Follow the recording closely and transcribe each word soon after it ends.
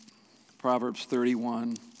Proverbs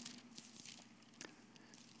 31.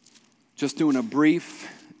 Just doing a brief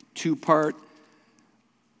two-part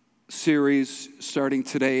series starting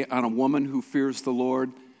today on a woman who fears the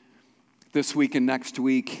Lord this week and next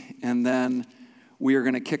week. And then we are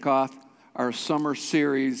going to kick off our summer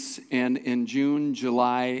series. And in June,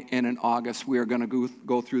 July, and in August, we are going to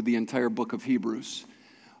go through the entire book of Hebrews.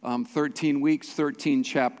 13 weeks, 13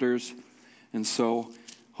 chapters. And so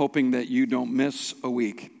hoping that you don't miss a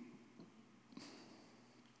week.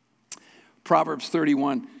 Proverbs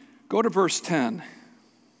 31. Go to verse 10.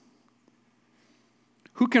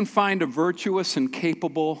 Who can find a virtuous and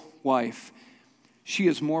capable wife? She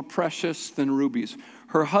is more precious than rubies.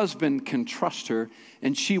 Her husband can trust her,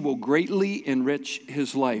 and she will greatly enrich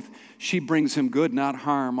his life. She brings him good, not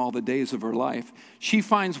harm, all the days of her life. She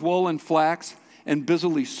finds wool and flax and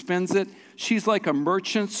busily spins it. She's like a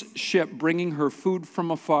merchant's ship bringing her food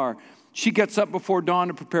from afar. She gets up before dawn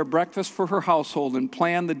to prepare breakfast for her household and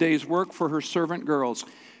plan the day's work for her servant girls.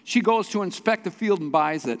 She goes to inspect the field and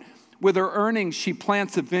buys it. With her earnings, she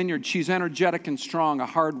plants a vineyard. She's energetic and strong, a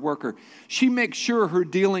hard worker. She makes sure her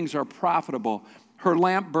dealings are profitable. Her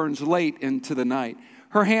lamp burns late into the night.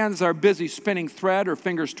 Her hands are busy spinning thread, her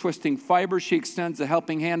fingers twisting fiber. She extends a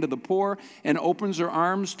helping hand to the poor and opens her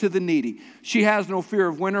arms to the needy. She has no fear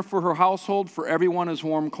of winter for her household, for everyone has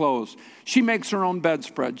warm clothes. She makes her own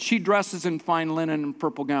bedspread. She dresses in fine linen and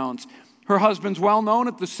purple gowns. Her husband's well known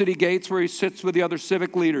at the city gates where he sits with the other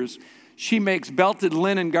civic leaders. She makes belted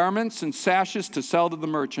linen garments and sashes to sell to the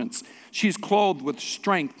merchants. She's clothed with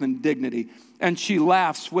strength and dignity, and she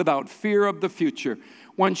laughs without fear of the future.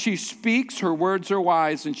 When she speaks, her words are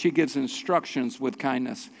wise, and she gives instructions with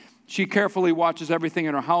kindness. She carefully watches everything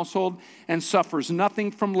in her household and suffers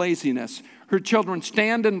nothing from laziness. Her children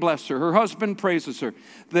stand and bless her. Her husband praises her.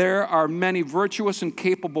 There are many virtuous and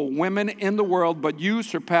capable women in the world, but you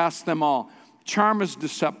surpass them all. Charm is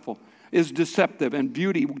deceptive, and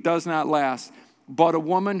beauty does not last. But a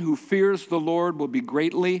woman who fears the Lord will be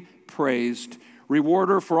greatly praised. Reward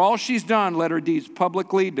her for all she's done. Let her deeds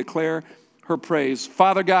publicly declare her praise.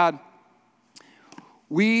 Father God,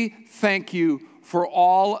 we thank you for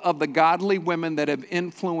all of the godly women that have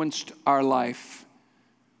influenced our life.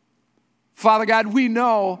 Father God, we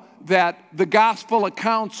know that the gospel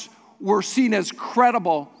accounts were seen as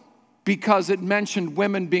credible because it mentioned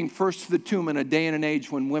women being first to the tomb in a day and an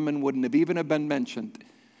age when women wouldn't have even been mentioned.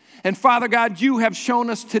 And Father God, you have shown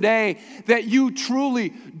us today that you truly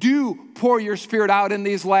do pour your Spirit out in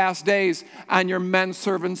these last days on your men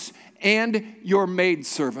servants and your maid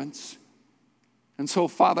servants. And so,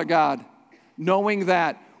 Father God, knowing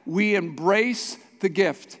that, we embrace the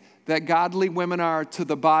gift that godly women are to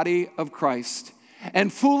the body of Christ.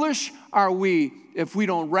 And foolish are we if we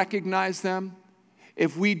don't recognize them,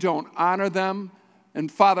 if we don't honor them.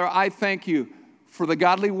 And Father, I thank you for the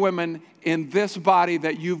godly women in this body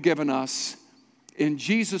that you've given us. In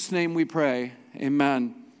Jesus' name we pray.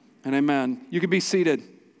 Amen and amen. You can be seated.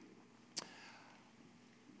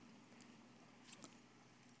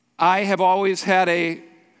 I have always had a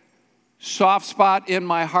soft spot in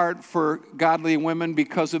my heart for godly women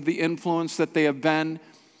because of the influence that they have been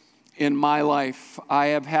in my life. I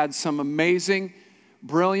have had some amazing,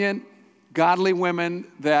 brilliant, godly women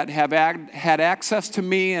that have had access to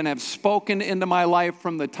me and have spoken into my life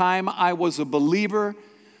from the time I was a believer,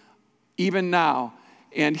 even now.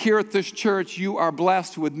 And here at this church, you are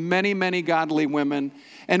blessed with many, many godly women.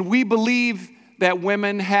 And we believe that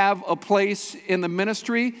women have a place in the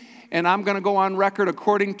ministry. And I'm going to go on record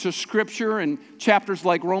according to Scripture and chapters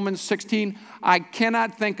like Romans 16. I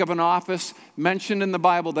cannot think of an office mentioned in the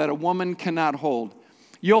Bible that a woman cannot hold.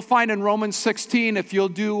 You'll find in Romans 16, if you'll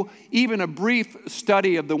do even a brief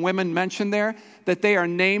study of the women mentioned there, that they are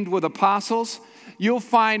named with apostles. You'll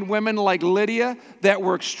find women like Lydia that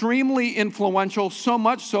were extremely influential, so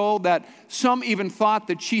much so that some even thought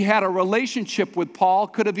that she had a relationship with Paul,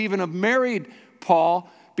 could have even have married Paul,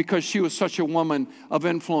 because she was such a woman of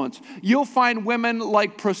influence. You'll find women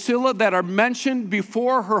like Priscilla that are mentioned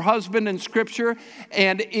before her husband in Scripture,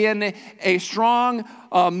 and in a strong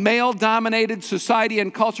male-dominated society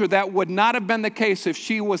and culture that would not have been the case if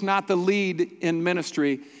she was not the lead in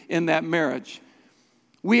ministry in that marriage.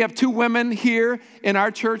 We have two women here in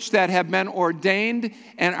our church that have been ordained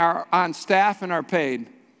and are on staff and are paid.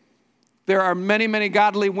 There are many, many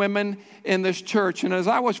godly women in this church, and as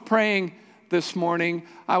I was praying this morning,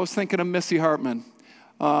 I was thinking of Missy Hartman.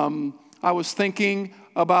 I was thinking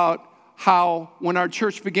about how when our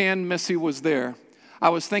church began, Missy was there. I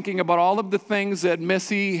was thinking about all of the things that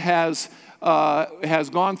Missy has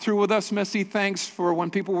gone through with us. Missy, thanks for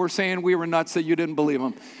when people were saying we were nuts that you didn't believe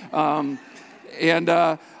them. And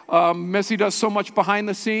Missy does so much behind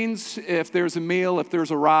the scenes. If there's a meal, if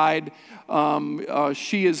there's a ride,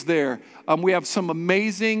 she is there. We have some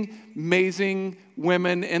amazing, amazing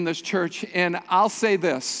women in this church. And I'll say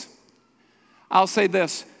this,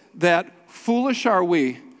 that foolish are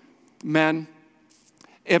we, men,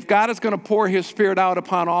 if God is going to pour his Spirit out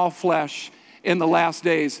upon all flesh in the last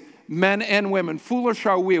days, men and women, foolish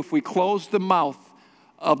are we if we close the mouth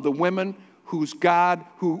of the women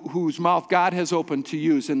whose mouth God has opened to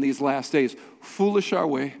use in these last days. Foolish are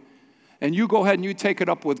we. And you go ahead and you take it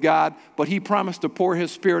up with God, but he promised to pour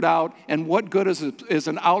his Spirit out. And what good is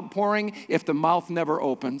an outpouring if the mouth never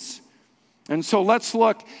opens? And so let's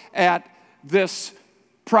look at this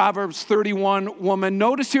Proverbs 31 woman.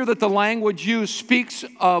 Notice here that the language used speaks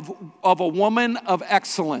of a woman of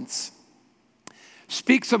excellence.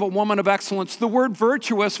 Speaks of a woman of excellence. The word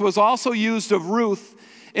virtuous was also used of Ruth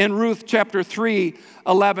in Ruth chapter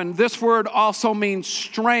 3:11. This word also means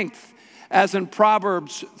strength, as in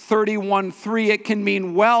Proverbs 31:3. It can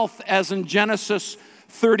mean wealth, as in Genesis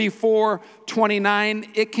 34:29.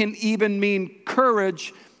 It can even mean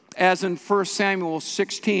courage, as in 1 Samuel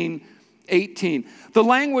 16:18. The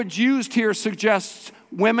language used here suggests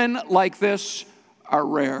women like this are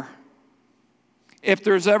rare. If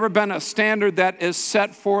there's ever been a standard that is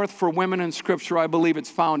set forth for women in Scripture, I believe it's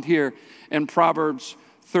found here in Proverbs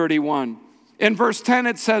 31. In verse 10,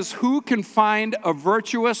 it says, "Who can find a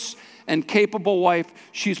virtuous and capable wife?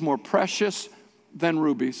 She's more precious than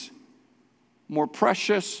rubies." More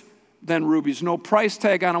precious than rubies. No price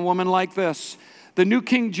tag on a woman like this. The New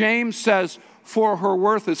King James says, "For her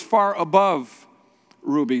worth is far above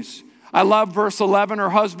rubies." I love verse 11.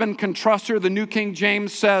 Her husband can trust her. The New King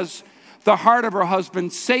James says, "The heart of her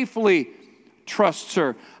husband safely trusts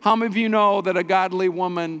her." How many of you know that a godly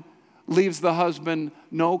woman leaves the husband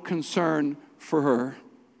no concern for her?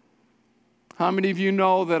 How many of you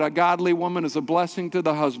know that a godly woman is a blessing to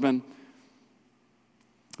the husband?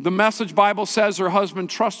 The Message Bible says her husband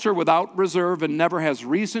trusts her without reserve and never has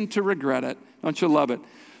reason to regret it. Don't you love it?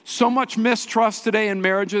 So much mistrust today in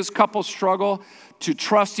marriages. Couples struggle to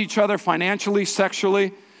trust each other financially,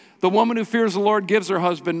 sexually. The woman who fears the Lord gives her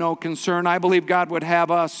husband no concern. I believe God would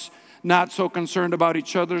have us not so concerned about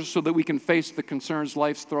each other so that we can face the concerns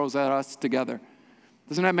life throws at us together.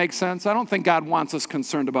 Doesn't that make sense? I don't think God wants us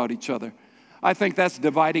concerned about each other. I think that's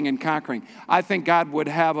dividing and conquering. I think God would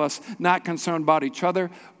have us not concerned about each other,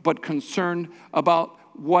 but concerned about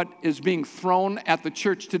what is being thrown at the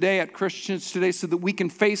church today, at Christians today, so that we can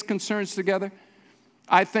face concerns together.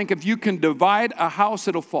 I think if you can divide a house,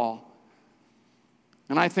 it'll fall.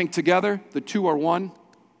 And I think together, the two are one.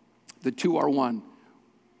 The two are one.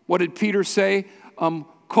 What did Peter say?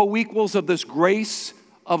 Co-equals of this grace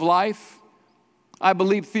of life. I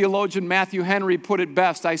believe theologian Matthew Henry put it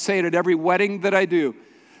best. I say it at every wedding that I do.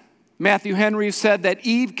 Matthew Henry said that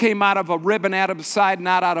Eve came out of a rib in Adam's side,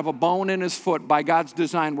 not out of a bone in his foot. By God's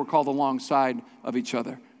design, we're called alongside of each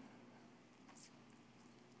other.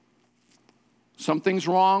 Something's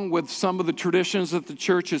wrong with some of the traditions that the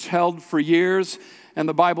church has held for years, and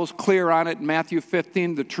the Bible's clear on it. In Matthew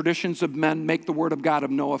 15, the traditions of men make the word of God of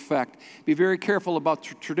no effect. Be very careful about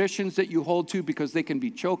traditions that you hold to, because they can be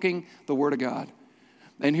choking the word of God.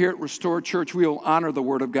 And here at Restore Church, we will honor the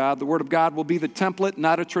Word of God. The Word of God will be the template,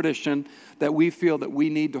 not a tradition, that we feel that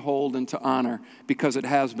we need to hold and to honor, because it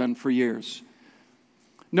has been for years.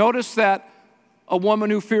 Notice that a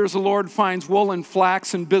woman who fears the Lord finds wool and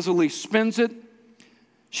flax and busily spins it.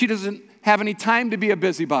 She doesn't have any time to be a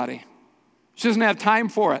busybody. She doesn't have time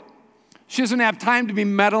for it. She doesn't have time to be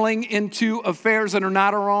meddling into affairs that are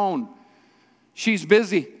not her own. She's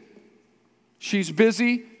busy. She's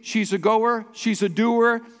busy, she's a goer, she's a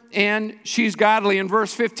doer, and she's godly. In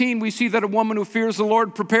verse 15, we see that a woman who fears the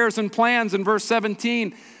Lord prepares and plans. In verse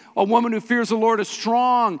 17, a woman who fears the Lord is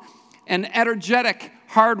strong and energetic,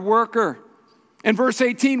 hard worker. In verse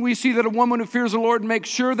 18, we see that a woman who fears the Lord makes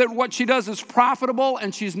sure that what she does is profitable,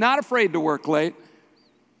 and she's not afraid to work late.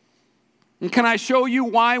 And can I show you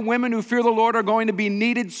why women who fear the Lord are going to be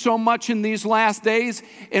needed so much in these last days,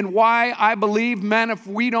 and why I believe, men, if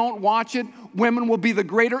we don't watch it, women will be the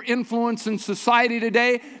greater influence in society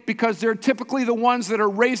today, because they're typically the ones that are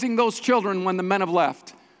raising those children when the men have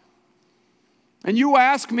left. And you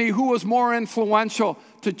ask me who was more influential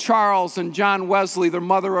to Charles and John Wesley, their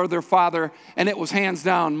mother or their father, and it was hands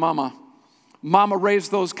down Mama. Mama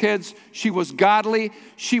raised those kids. She was godly.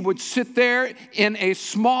 She would sit there in a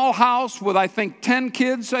small house with, I think, 10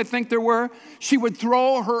 kids, I think there were. She would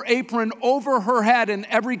throw her apron over her head, and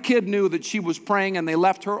every kid knew that she was praying, and they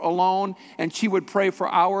left her alone, and she would pray for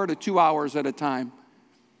an hour to 2 hours at a time.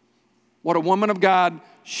 What a woman of God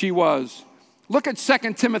she was. Look at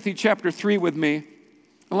 2 Timothy chapter 3 with me,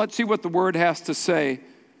 and let's see what the Word has to say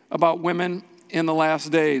about women in the last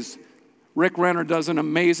days. Rick Renner does an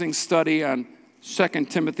amazing study on 2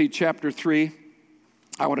 Timothy chapter 3.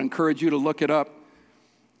 I would encourage you to look it up.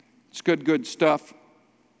 It's good stuff.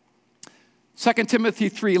 2 Timothy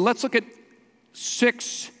 3, let's look at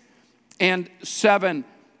 6 and 7.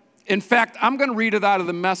 In fact, I'm going to read it out of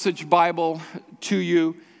the Message Bible to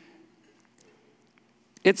you.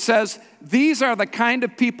 It says, these are the kind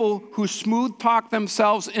of people who smooth talk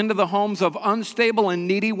themselves into the homes of unstable and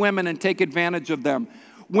needy women and take advantage of them.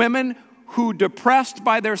 Women who, depressed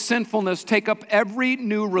by their sinfulness, take up every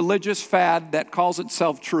new religious fad that calls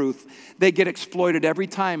itself truth. They get exploited every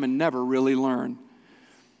time and never really learn.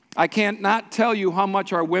 I can't not tell you how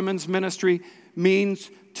much our women's ministry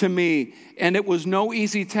means to me. And it was no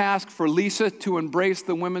easy task for Lisa to embrace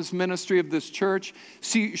the women's ministry of this church.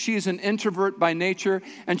 She's an introvert by nature,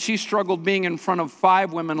 and she struggled being in front of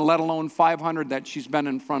 5 women, let alone 500 that she's been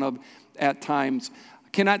in front of at times. I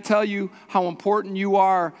cannot tell you how important you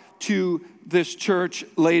are to this church,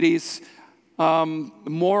 ladies.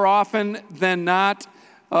 More often than not,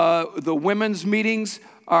 the women's meetings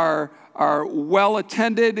are well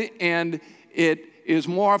attended, and it is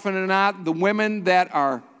more often than not the women that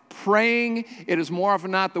are praying. It is more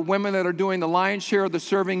often than not the women that are doing the lion's share of the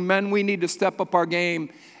serving. Men, we need to step up our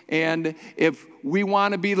game. And if we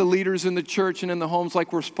want to be the leaders in the church and in the homes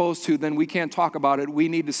like we're supposed to, then we can't talk about it. We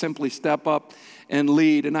need to simply step up and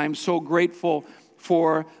lead. And I'm so grateful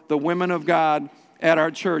for the women of God at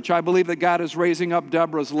our church. I believe that God is raising up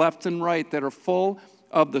Deborahs left and right that are full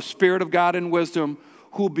of the Spirit of God and wisdom,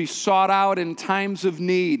 who will be sought out in times of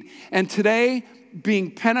need. And today,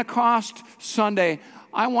 being Pentecost Sunday,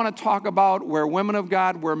 I want to talk about where women of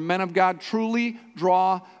God, where men of God truly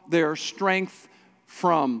draw their strength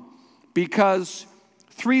from. Because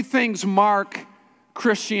 3 things mark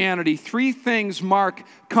Christianity. 3 things mark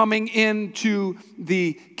coming into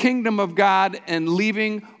the kingdom of God and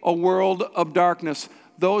leaving a world of darkness.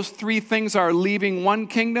 Those 3 things are leaving one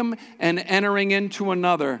kingdom and entering into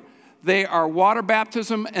another. They are water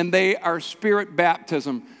baptism and they are spirit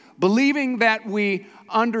baptism. Believing that we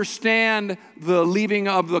understand the leaving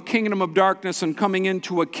of the kingdom of darkness and coming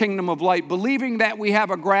into a kingdom of light, believing that we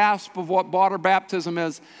have a grasp of what water baptism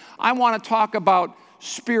is, I want to talk about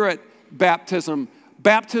spirit baptism,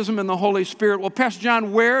 baptism in the Holy Spirit. Well, Pastor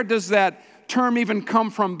John, where does that term even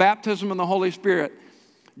come from, baptism in the Holy Spirit?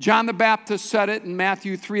 John the Baptist said it in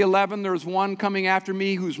Matthew 3:11, there's one coming after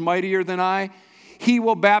me who's mightier than I. He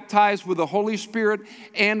will baptize with the Holy Spirit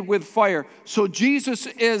and with fire. So Jesus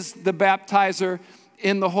is the baptizer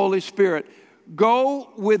in the Holy Spirit.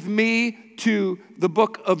 Go with me to the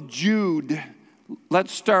book of Jude.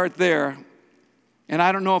 Let's start there. And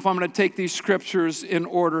I don't know if I'm going to take these scriptures in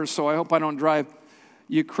order, so I hope I don't drive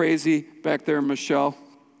you crazy back there, Michelle.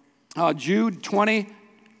 Jude 20.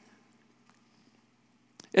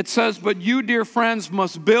 It says, but you, dear friends,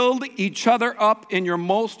 must build each other up in your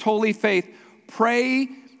most holy faith. Pray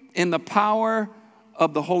in the power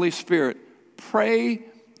of the Holy Spirit. Pray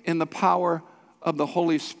in the power of the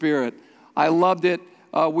Holy Spirit. I loved it.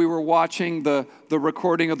 We were watching the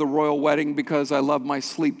recording of the royal wedding because I love my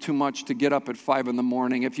sleep too much to get up at 5 in the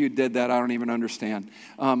morning. If you did that, I don't even understand.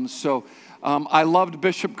 I loved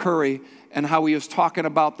Bishop Curry and how he was talking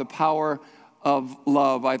about the power of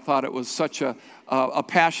love. I thought it was such a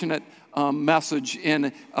passionate message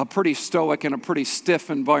in a pretty stoic and a pretty stiff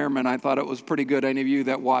environment. I thought it was pretty good. Any of you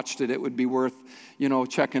that watched it, it would be worth,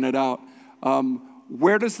 checking it out.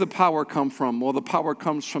 Where does the power come from? Well, the power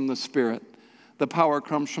comes from the Spirit. The power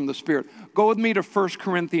comes from the Spirit. Go with me to 1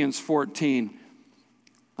 Corinthians 14.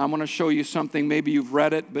 I'm going to show you something. Maybe you've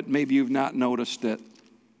read it, but maybe you've not noticed it.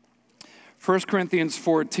 1 Corinthians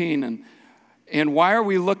 14. And why are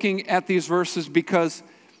we looking at these verses? Because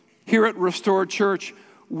here at Restore Church,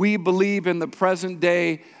 we believe in the present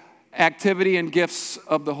day activity and gifts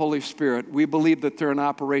of the Holy Spirit. We believe that they're in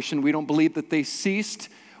operation. We don't believe that they ceased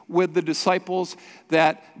with the disciples,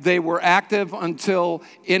 that they were active until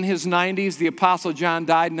in his 90s, the Apostle John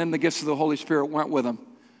died, and then the gifts of the Holy Spirit went with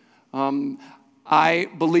him. I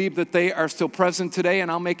believe that they are still present today,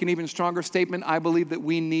 and I'll make an even stronger statement. I believe that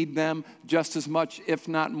we need them just as much, if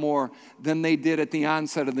not more, than they did at the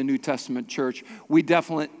onset of the New Testament church. We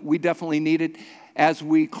definitely need it as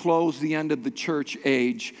we close the end of the church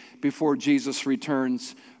age before Jesus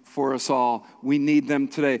returns for us all. We need them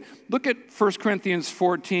today. Look at 1 Corinthians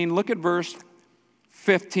 14. Look at verse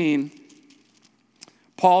 15.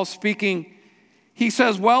 Paul speaking. He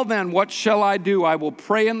says, well then, what shall I do? I will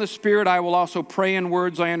pray in the Spirit. I will also pray in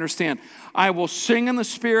words I understand. I will sing in the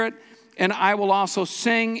Spirit, and I will also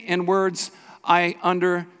sing in words I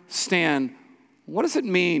understand. What does it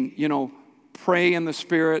mean, pray in the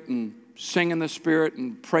Spirit and sing in the Spirit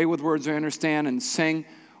and pray with words I understand and sing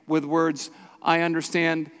with words I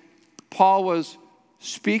understand? Paul was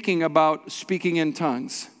speaking about speaking in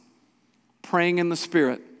tongues, praying in the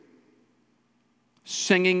Spirit,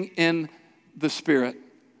 singing in the Spirit.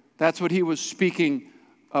 That's what he was speaking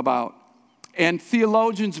about. And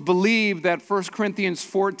theologians believe that 1 Corinthians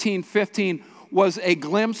 14:15 was a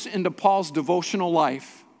glimpse into Paul's devotional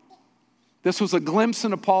life. This was a glimpse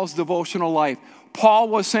into Paul's devotional life. Paul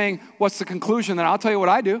was saying, what's the conclusion? Then I'll tell you what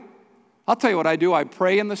I do. I'll tell you what I do. I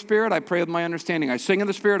pray in the Spirit. I pray with my understanding. I sing in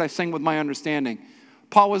the Spirit. I sing with my understanding.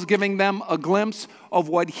 Paul was giving them a glimpse of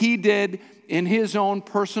what he did in his own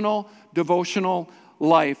personal devotional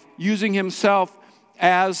life, using himself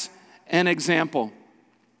as an example.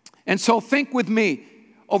 And so think with me,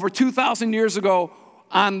 over 2,000 years ago,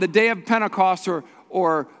 on the day of Pentecost,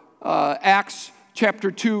 or Acts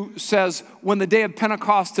chapter 2 says, when the day of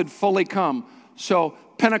Pentecost had fully come. So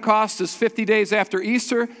Pentecost is 50 days after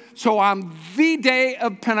Easter. So on the day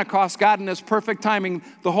of Pentecost, God in his perfect timing,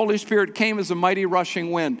 the Holy Spirit came as a mighty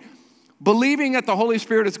rushing wind. Believing that the Holy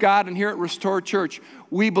Spirit is God, and here at Restore Church,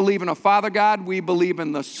 we believe in a Father God, we believe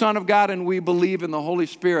in the Son of God, and we believe in the Holy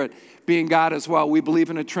Spirit being God as well. We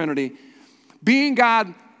believe in a Trinity. Being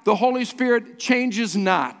God, the Holy Spirit changes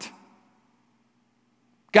not.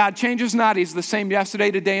 God changes not. He's the same yesterday,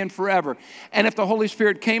 today, and forever. And if the Holy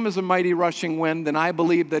Spirit came as a mighty rushing wind, then I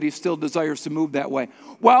believe that he still desires to move that way.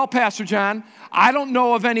 Well, Pastor John, I don't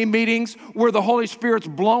know of any meetings where the Holy Spirit's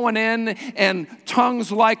blowing in and tongues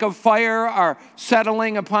like of fire are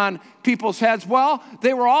settling upon people's heads. Well,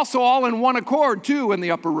 they were also all in one accord, too, in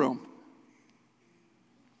the upper room.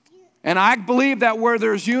 And I believe that where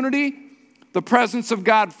there's unity, the presence of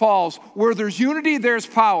God falls. Where there's unity, there's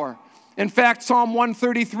power. In fact, Psalm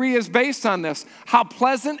 133 is based on this. How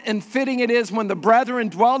pleasant and fitting it is when the brethren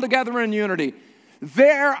dwell together in unity.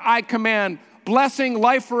 There I command blessing,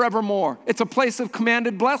 life forevermore. It's a place of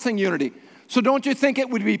commanded blessing, unity. So don't you think it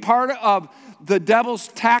would be part of the devil's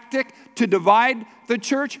tactic to divide the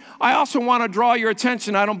church? I also want to draw your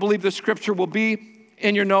attention. I don't believe the scripture will be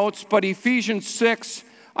in your notes, but Ephesians 6,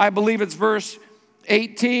 I believe it's verse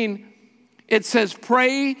 18. It says,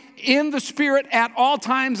 pray in the Spirit at all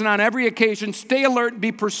times and on every occasion. Stay alert,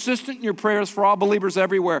 be persistent in your prayers for all believers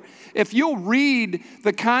everywhere. If you'll read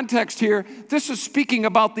the context here, this is speaking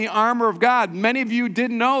about the armor of God. Many of you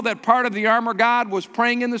didn't know that part of the armor of God was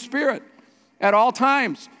praying in the Spirit at all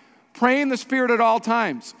times. Pray in the Spirit at all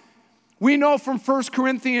times. We know from 1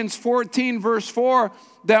 Corinthians 14, verse 4,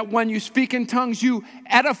 that when you speak in tongues, you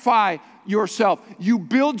edify yourself. You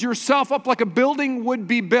build yourself up like a building would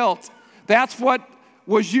be built. That's what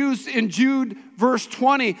was used in Jude verse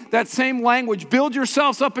 20, that same language. Build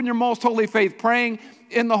yourselves up in your most holy faith, praying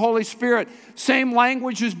in the Holy Spirit. Same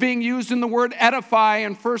language is being used in the word edify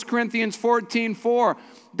in 1 Corinthians 14:4,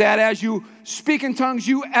 that as you speak in tongues,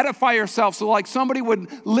 you edify yourself. So like somebody would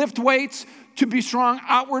lift weights to be strong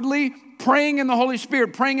outwardly, praying in the Holy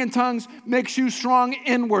Spirit, praying in tongues makes you strong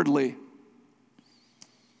inwardly.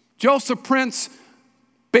 Joseph Prince,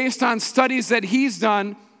 based on studies that he's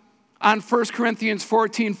done on 1 Corinthians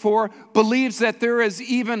 14:4, believes that there is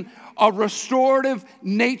even a restorative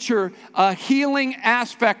nature, a healing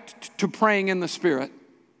aspect to praying in the Spirit.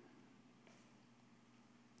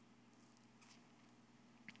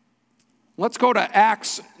 Let's go to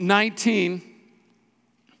Acts 19.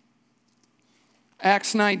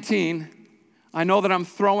 Acts 19. I know that I'm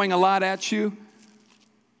throwing a lot at you,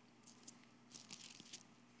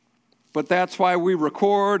 but that's why we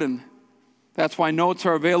record and that's why notes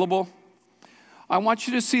are available. I want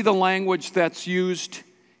you to see the language that's used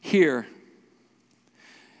here.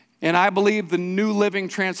 And I believe the New Living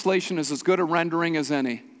Translation is as good a rendering as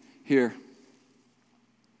any here.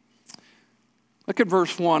 Look at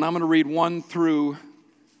verse 1. I'm going to read 1 through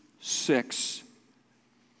 6.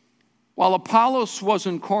 While Apollos was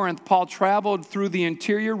in Corinth, Paul traveled through the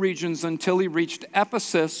interior regions until he reached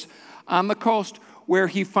Ephesus on the coast, where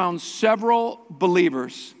he found several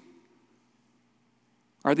believers.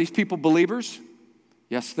 Are these people believers?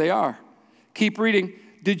 Yes, they are. Keep reading.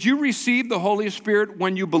 Did you receive the Holy Spirit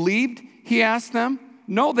when you believed? He asked them.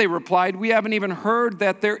 No, they replied. We haven't even heard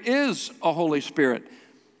that there is a Holy Spirit.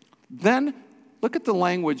 Then, look at the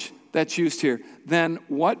language that's used here. Then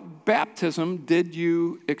what baptism did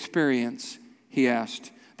you experience? He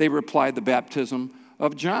asked. They replied, the baptism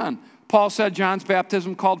of John. Paul said John's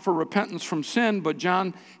baptism called for repentance from sin, but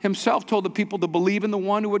John himself told the people to believe in the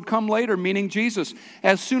one who would come later, meaning Jesus.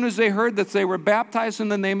 As soon as they heard that they were baptized in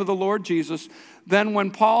the name of the Lord Jesus, then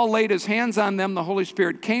when Paul laid his hands on them, the Holy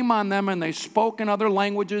Spirit came on them and they spoke in other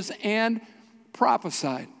languages and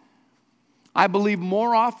prophesied. I believe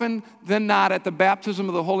more often than not at the baptism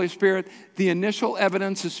of the Holy Spirit, the initial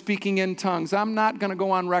evidence is speaking in tongues. I'm not going to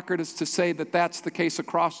go on record as to say that that's the case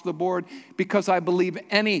across the board, because I believe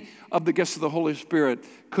any of the gifts of the Holy Spirit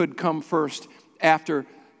could come first after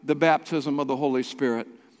the baptism of the Holy Spirit.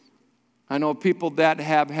 I know people that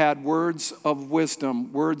have had words of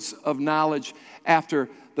wisdom, words of knowledge after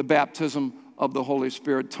the baptism of the Holy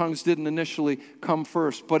Spirit. Tongues didn't initially come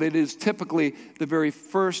first, but it is typically the very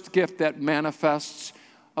first gift that manifests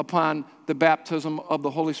upon the baptism of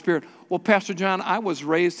the Holy Spirit. Well, Pastor John, I was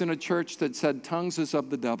raised in a church that said tongues is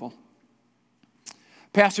of the devil.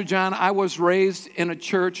 Pastor John, I was raised in a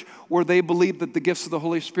church where they believed that the gifts of the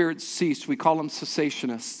Holy Spirit ceased. We call them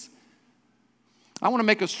cessationists. I want to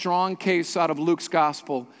make a strong case out of Luke's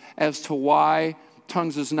gospel as to why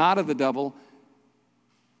tongues is not of the devil.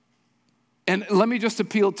 And let me just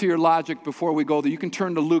appeal to your logic before we go there. You can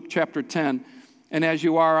turn to Luke chapter 10. And as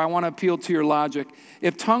you are, I want to appeal to your logic.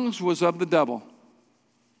 If tongues was of the devil,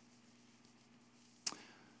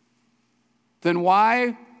 then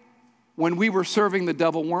why, when we were serving the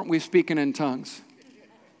devil, weren't we speaking in tongues?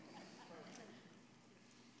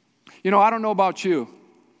 You know, I don't know about you,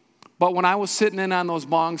 but when I was sitting in on those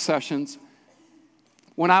bong sessions,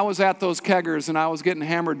 when I was at those keggers and I was getting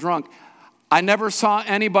hammered drunk, I never saw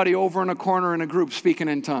anybody over in a corner in a group speaking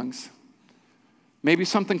in tongues. Maybe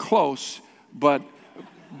something close, but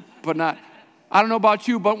not. I don't know about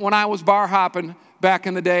you, but when I was bar hopping back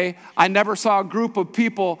in the day, I never saw a group of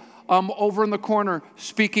people over in the corner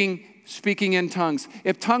speaking in tongues.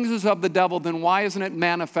 If tongues is of the devil, then why isn't it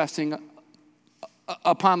manifesting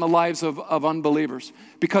upon the lives of unbelievers?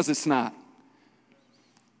 Because it's not.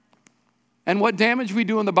 And what damage we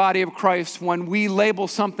do in the body of Christ when we label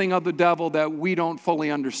something of the devil that we don't fully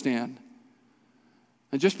understand.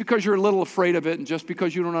 And just because you're a little afraid of it and just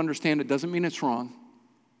because you don't understand it doesn't mean it's wrong.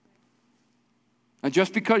 And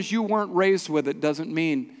just because you weren't raised with it doesn't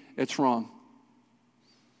mean it's wrong.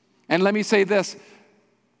 And let me say this.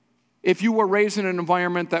 If you were raised in an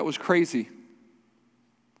environment that was crazy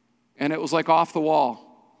and it was like off the wall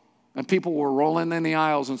and people were rolling in the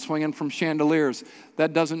aisles and swinging from chandeliers,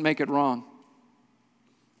 that doesn't make it wrong.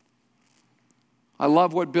 I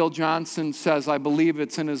love what Bill Johnson says. I believe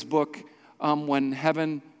it's in his book, When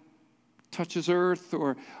Heaven Touches Earth.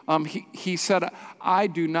 Or he said, I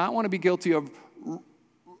do not want to be guilty of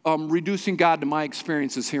reducing God to my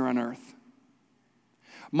experiences here on earth.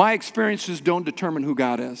 My experiences don't determine who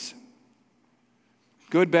God is.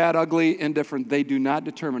 Good, bad, ugly, indifferent, they do not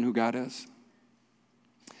determine who God is.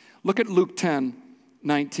 Look at Luke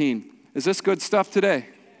 10:19. Is this good stuff today?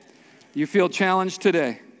 You feel challenged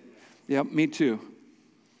today? Yep, me too.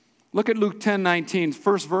 Look at Luke 10:19,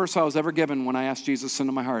 first verse I was ever given when I asked Jesus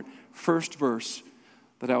into my heart. First verse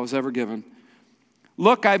that I was ever given.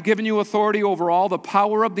 Look, I've given you authority over all the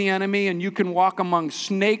power of the enemy, and you can walk among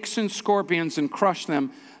snakes and scorpions and crush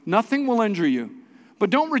them. Nothing will injure you. But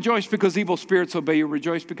don't rejoice because evil spirits obey you.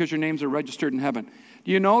 Rejoice because your names are registered in heaven.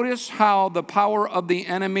 Do you notice how the power of the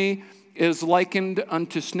enemy is likened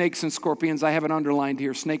unto snakes and scorpions? I have it underlined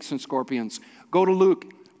here, snakes and scorpions. Go to Luke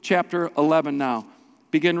chapter 11 now.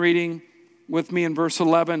 Begin reading with me in verse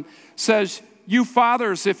 11. It says, you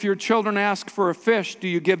fathers, if your children ask for a fish, do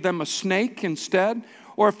you give them a snake instead?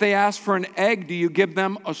 Or if they ask for an egg, do you give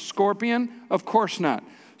them a scorpion? Of course not.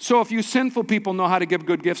 So if you sinful people know how to give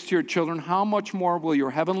good gifts to your children, how much more will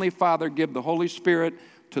your heavenly Father give the Holy Spirit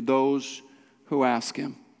to those who ask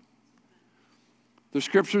him? The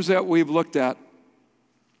scriptures that we've looked at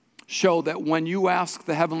show that when you ask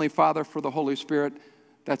the Heavenly Father for the Holy Spirit,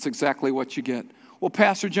 that's exactly what you get. Well,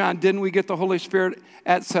 Pastor John, didn't we get the Holy Spirit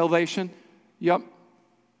at salvation? Yep,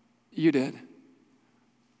 you did.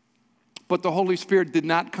 But the Holy Spirit did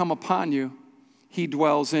not come upon you. He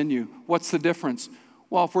dwells in you. What's the difference?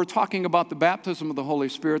 Well, if we're talking about the baptism of the Holy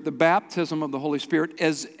Spirit, the baptism of the Holy Spirit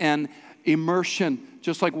is an immersion.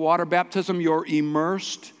 Just like water baptism, you're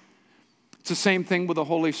immersed. It's the same thing with the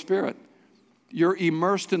Holy Spirit. You're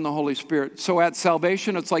immersed in the Holy Spirit. So at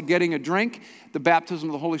salvation, it's like getting a drink. The baptism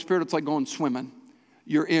of the Holy Spirit, it's like going swimming.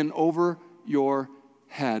 You're in over your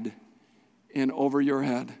head. In over your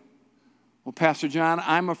head. Well, Pastor John,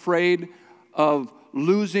 I'm afraid of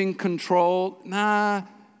losing control. Nah,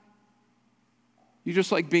 you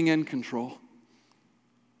just like being in control.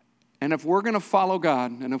 And if we're going to follow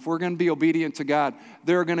God, and if we're going to be obedient to God,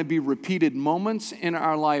 there are going to be repeated moments in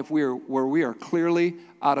our life where we are clearly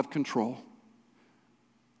out of control.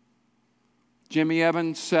 Jimmy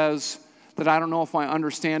Evans says that I don't know if I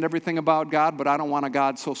understand everything about God, but I don't want a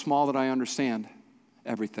God so small that I understand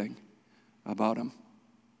everything about him.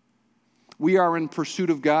 We are in pursuit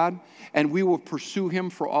of God, and we will pursue him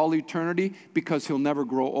for all eternity because he'll never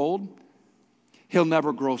grow old. He'll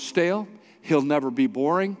never grow stale. He'll never be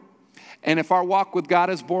boring. And if our walk with God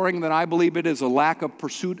is boring, then I believe it is a lack of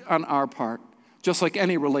pursuit on our part. Just like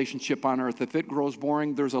any relationship on earth, if it grows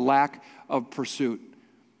boring, there's a lack of pursuit.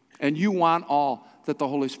 And you want all that the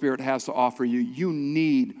Holy Spirit has to offer you. You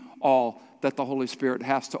need all that the Holy Spirit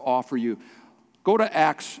has to offer you. Go to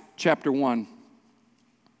Acts chapter 1.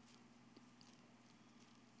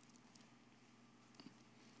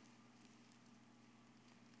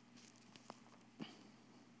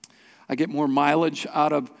 I get more mileage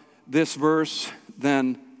out of this verse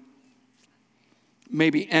than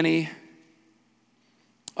maybe any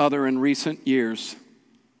other in recent years.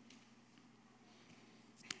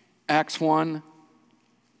 Acts 1,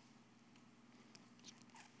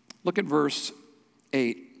 look at verse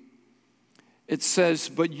 8. It says,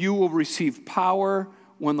 "But you will receive power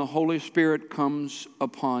when the Holy Spirit comes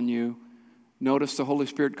upon you." Notice the Holy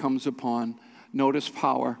Spirit comes upon. Notice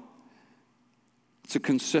power. It's a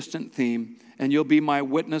consistent theme. "And you'll be my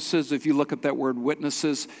witnesses." If you look at that word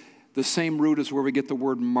witnesses, the same root is where we get the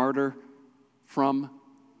word martyr from.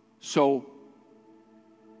 So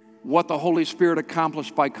what the Holy Spirit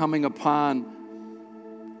accomplished by coming upon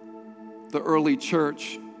the early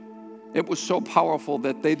church, it was so powerful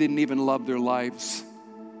that they didn't even love their lives.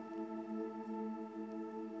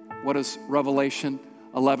 What does Revelation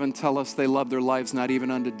 11 tell us? They loved their lives not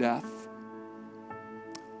even unto death.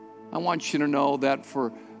 I want you to know that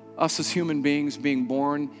for us as human beings being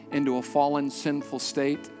born into a fallen, sinful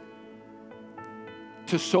state,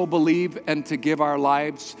 to so believe and to give our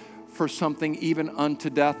lives for something even unto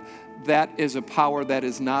death, that is a power that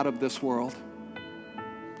is not of this world.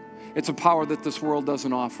 It's a power that this world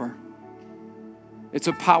doesn't offer. It's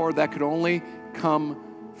a power that could only come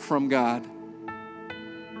from God.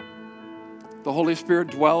 The Holy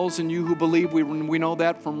Spirit dwells in you who believe. We know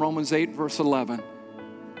that from Romans 8, verse 11.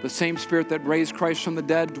 The same Spirit that raised Christ from the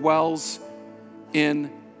dead dwells in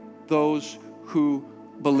those who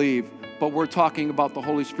believe. But we're talking about the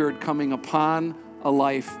Holy Spirit coming upon a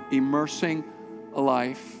life, immersing a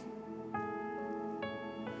life.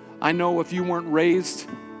 I know if you weren't raised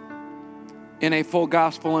in a full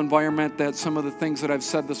gospel environment that some of the things that I've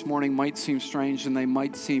said this morning might seem strange and they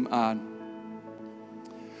might seem odd.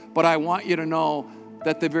 But I want you to know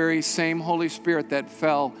that the very same Holy Spirit that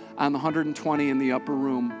fell on the 120 in the upper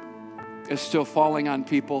room is still falling on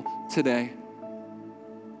people today.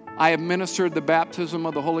 I have ministered the baptism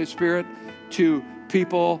of the Holy Spirit to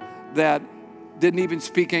people that didn't even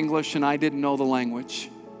speak English and I didn't know the language.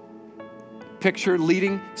 Picture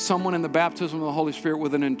leading someone in the baptism of the Holy Spirit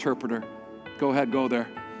with an interpreter. Go ahead, go there.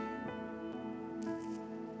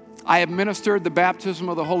 I have ministered the baptism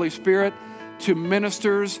of the Holy Spirit to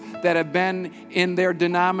ministers that have been in their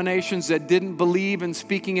denominations that didn't believe in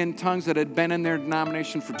speaking in tongues, that had been in their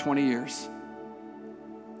denomination for 20 years.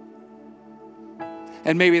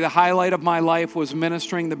 And maybe the highlight of my life was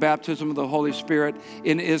ministering the baptism of the Holy Spirit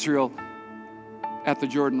in Israel at the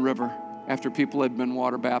Jordan River after people had been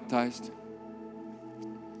water baptized.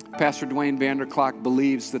 Pastor Dwayne Vanderklok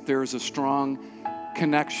believes that there is a strong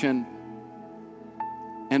connection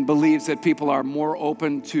and believes that people are more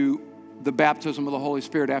open to the baptism of the Holy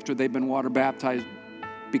Spirit after they've been water baptized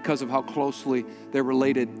because of how closely they're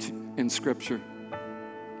related in Scripture.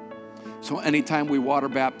 So anytime we water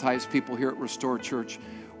baptize people here at Restore Church,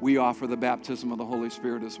 we offer the baptism of the Holy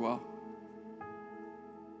Spirit as well.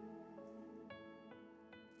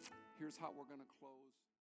 Here's how we're going to